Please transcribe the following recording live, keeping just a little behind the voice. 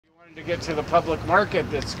To get to the public market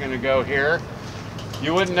that's going to go here,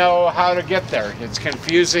 you wouldn't know how to get there. It's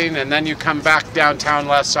confusing, and then you come back downtown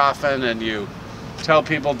less often and you tell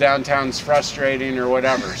people downtown's frustrating or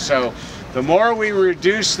whatever. So the more we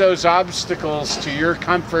reduce those obstacles to your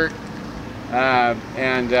comfort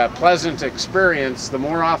and pleasant experience, the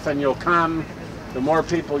more often you'll come, the more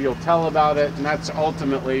people you'll tell about it, and that's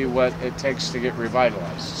ultimately what it takes to get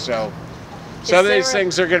revitalized. So some of these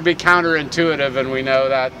things are going to be counterintuitive, and we know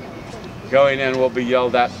that going in we'll be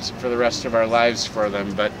yelled at for the rest of our lives for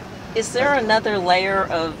them. But is there another layer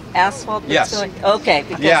of asphalt that's yes. Okay,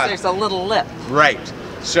 because there's a little lip. Right.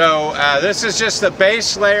 So this is just the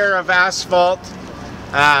base layer of asphalt.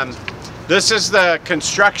 This is the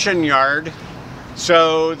construction yard.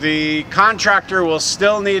 So the contractor will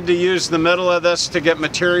still need to use the middle of this to get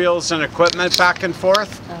materials and equipment back and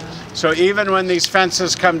forth. So even when these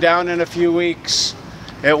fences come down in a few weeks,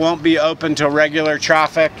 it won't be open to regular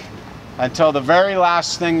traffic until the very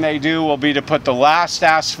last thing they do will be to put the last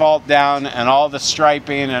asphalt down and all the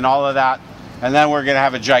striping and all of that. And then we're going to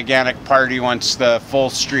have a gigantic party once the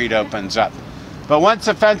full street opens up. But once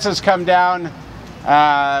the fences come down,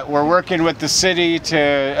 we're working with the city to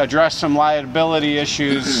address some liability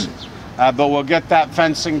issues, but we'll get that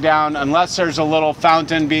fencing down unless there's a little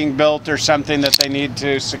fountain being built or something that they need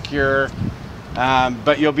to secure.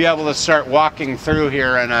 But you'll be able to start walking through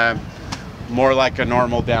here in a more like a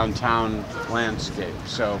normal downtown landscape.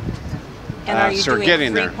 So, and are you so we're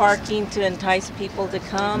doing getting free parking to entice people to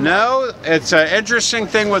come? No, it's an interesting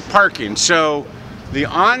thing with parking. So the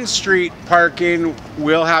on-street parking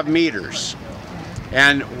will have meters.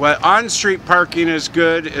 And what on-street parking is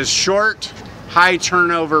good is short, high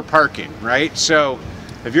turnover parking, right? So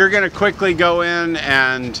if you're going to quickly go in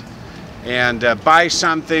and buy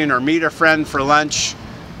something or meet a friend for lunch,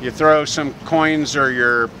 you throw some coins or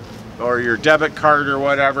your debit card or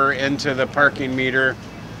whatever into the parking meter.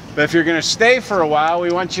 But if you're going to stay for a while,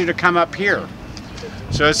 we want you to come up here.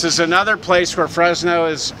 So this is another place where Fresno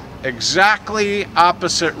is exactly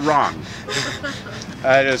opposite wrong.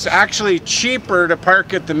 It is actually cheaper to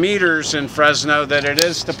park at the meters in Fresno than it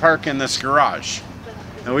is to park in this garage.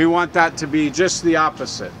 And we want that to be just the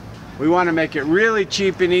opposite. We want to make it really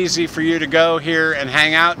cheap and easy for you to go here and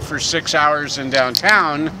hang out for 6 hours in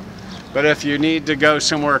downtown. But if you need to go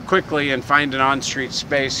somewhere quickly and find an on-street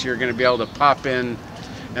space, you're going to be able to pop in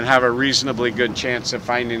and have a reasonably good chance of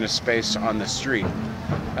finding a space on the street.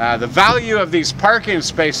 The value of these parking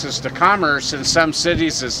spaces to commerce in some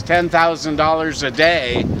cities is $10,000 a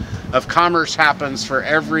day of commerce happens for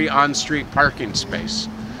every on-street parking space.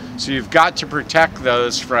 So you've got to protect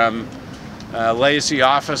those from lazy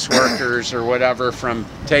office workers or whatever from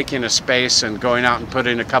taking a space and going out and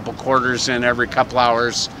putting a couple quarters in every couple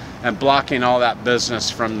hours and blocking all that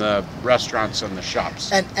business from the restaurants and the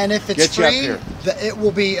shops. And if it's free, it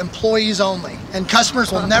will be employees only, and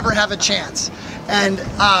customers will never have a chance. And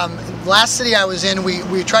last city I was in,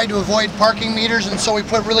 we tried to avoid parking meters, and so we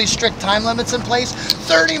put really strict time limits in place.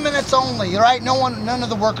 30 minutes only, right? None of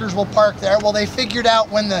the workers will park there. Well, they figured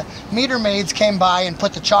out when the meter maids came by and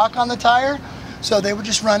put the chalk on the tire, so they would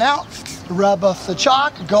just run out, rub off the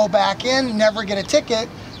chalk, go back in, never get a ticket.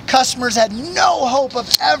 Customers had no hope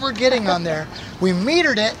of ever getting on there. We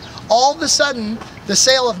metered it. All of a sudden, the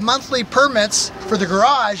sale of monthly permits for the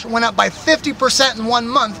garage went up by 50% in 1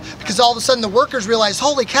 month because all of a sudden the workers realized,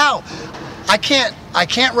 holy cow, I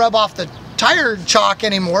can't rub off the tire chalk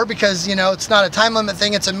anymore because, you know, it's not a time limit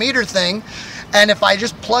thing, it's a meter thing. And if I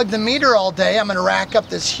just plug the meter all day, I'm gonna rack up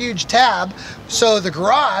this huge tab. So the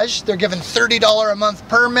garage, they're giving $30 a month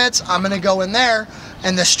permits. I'm gonna go in there.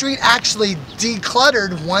 And the street actually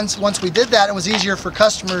decluttered once we did that. It was easier for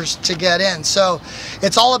customers to get in. So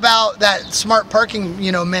it's all about that smart parking,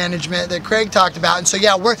 you know, management that Craig talked about. And so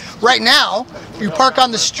yeah, we're right now, if you park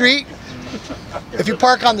on the street,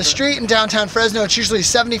 in downtown Fresno, it's usually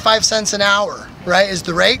 75 cents an hour, right, is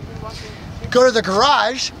the rate. Go to the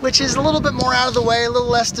garage, which is a little bit more out of the way, a little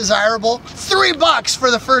less desirable, $3 for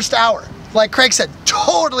the first hour. Like Craig said,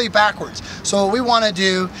 totally backwards. So what we want to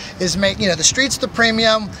do is make, you know, the streets the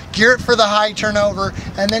premium, gear it for the high turnover,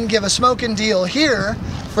 and then give a smoking deal here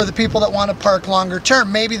for the people that want to park longer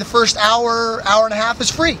term. Maybe the first hour and a half is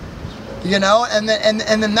free, you know, and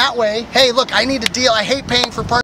then that way, hey, look, I need a deal. I hate paying for parking.